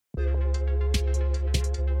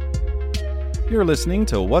You're listening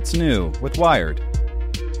to What's New with Wired.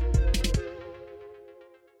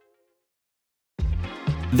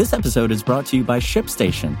 This episode is brought to you by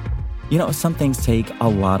ShipStation. You know, some things take a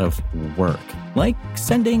lot of work, like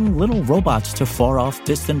sending little robots to far-off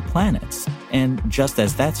distant planets. And just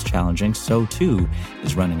as that's challenging, so too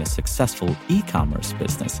is running a successful e-commerce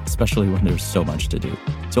business, especially when there's so much to do.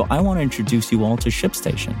 So I want to introduce you all to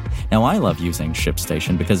ShipStation. Now, I love using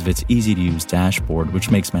ShipStation because of its easy-to-use dashboard,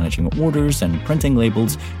 which makes managing orders and printing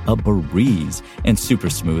labels a breeze and super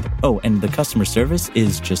smooth. Oh, and the customer service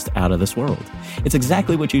is just out of this world. It's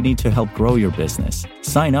exactly what you need to help grow your business.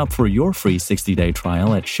 Sign up for your free 60-day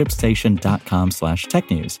trial at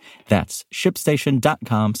shipstation.com/technews. That's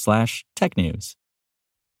shipstation.com/technews.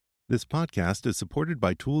 This podcast is supported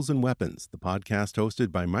by Tools and Weapons, the podcast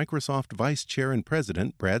hosted by Microsoft Vice Chair and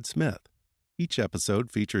President Brad Smith. Each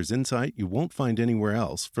episode features insight you won't find anywhere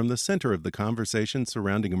else from the center of the conversation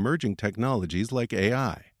surrounding emerging technologies like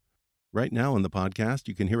AI. Right now on the podcast,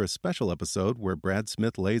 you can hear a special episode where Brad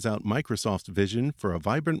Smith lays out Microsoft's vision for a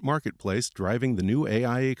vibrant marketplace driving the new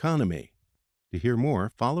AI economy. To hear more,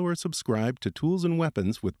 follow or subscribe to Tools and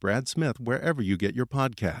Weapons with Brad Smith wherever you get your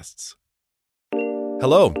podcasts.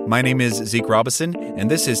 Hello, my name is Zeke Robison, and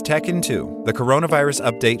this is Tech in 2, the coronavirus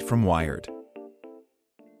update from Wired.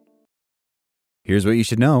 Here's what you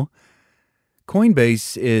should know.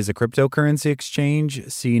 Coinbase is a cryptocurrency exchange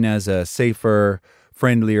seen as a safer,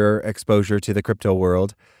 friendlier exposure to the crypto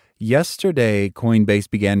world. Yesterday, Coinbase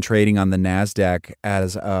began trading on the NASDAQ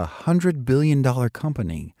as a $100 billion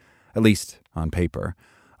company, at least on paper,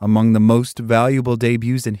 among the most valuable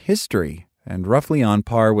debuts in history, and roughly on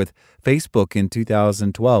par with Facebook in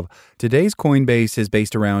 2012. Today's Coinbase is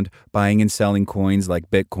based around buying and selling coins like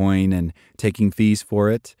Bitcoin and taking fees for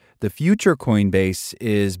it. The future Coinbase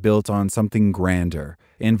is built on something grander,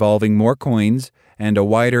 involving more coins and a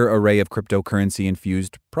wider array of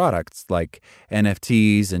cryptocurrency-infused products like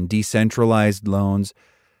NFTs and decentralized loans.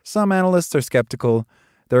 Some analysts are skeptical.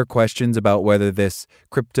 There are questions about whether this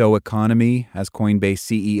crypto economy, as Coinbase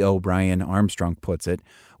CEO Brian Armstrong puts it,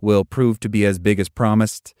 will prove to be as big as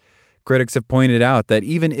promised. Critics have pointed out that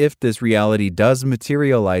even if this reality does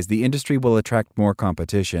materialize, the industry will attract more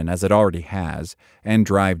competition, as it already has, and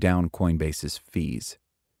drive down Coinbase's fees.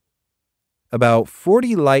 About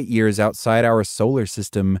 40 light years outside our solar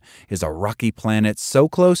system is a rocky planet so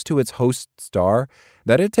close to its host star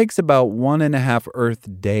that it takes about 1.5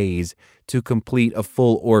 Earth days to complete a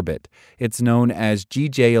full orbit. It's known as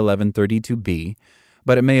GJ 1132b,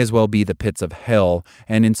 but it may as well be the pits of hell,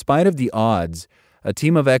 and in spite of the odds, a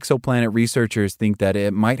team of exoplanet researchers think that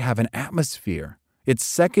it might have an atmosphere, its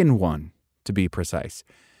second one, to be precise.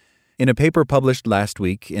 In a paper published last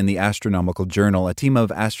week in the Astronomical Journal, a team of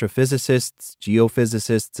astrophysicists,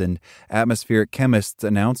 geophysicists, and atmospheric chemists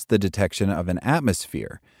announced the detection of an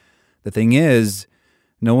atmosphere. The thing is,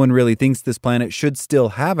 no one really thinks this planet should still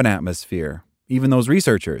have an atmosphere, even those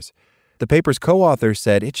researchers. The paper's co-author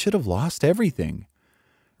said it should have lost everything.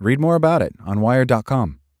 Read more about it on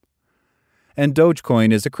Wired.com. And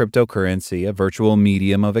Dogecoin is a cryptocurrency, a virtual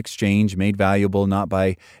medium of exchange made valuable not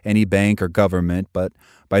by any bank or government, but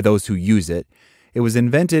by those who use it. It was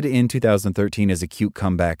invented in 2013 as a cute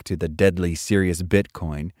comeback to the deadly serious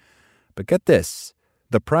Bitcoin. But get this,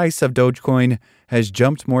 the price of Dogecoin has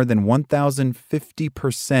jumped more than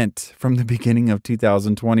 1,050% from the beginning of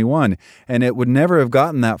 2021, and it would never have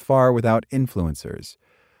gotten that far without influencers.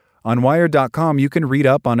 On Wired.com, you can read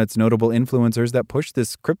up on its notable influencers that push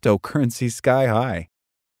this cryptocurrency sky high.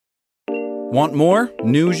 Want more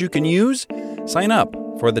news you can use? Sign up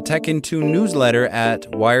for the Tech in 2 newsletter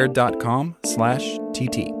at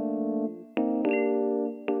wired.com/TT.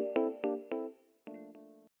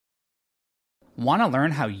 Want to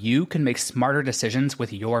learn how you can make smarter decisions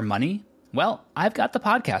with your money? Well, I've got the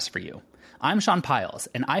podcast for you. I'm Sean Piles,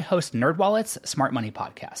 and I host NerdWallet's Smart Money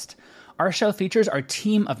Podcast. Our show features our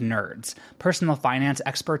team of nerds, personal finance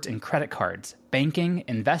experts in credit cards, banking,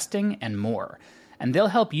 investing, and more. And they'll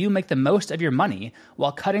help you make the most of your money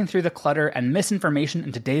while cutting through the clutter and misinformation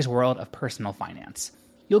in today's world of personal finance.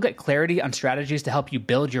 You'll get clarity on strategies to help you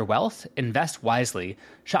build your wealth, invest wisely,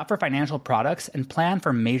 shop for financial products, and plan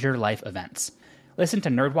for major life events. Listen to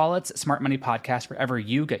NerdWallet's Smart Money Podcast wherever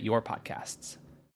you get your podcasts.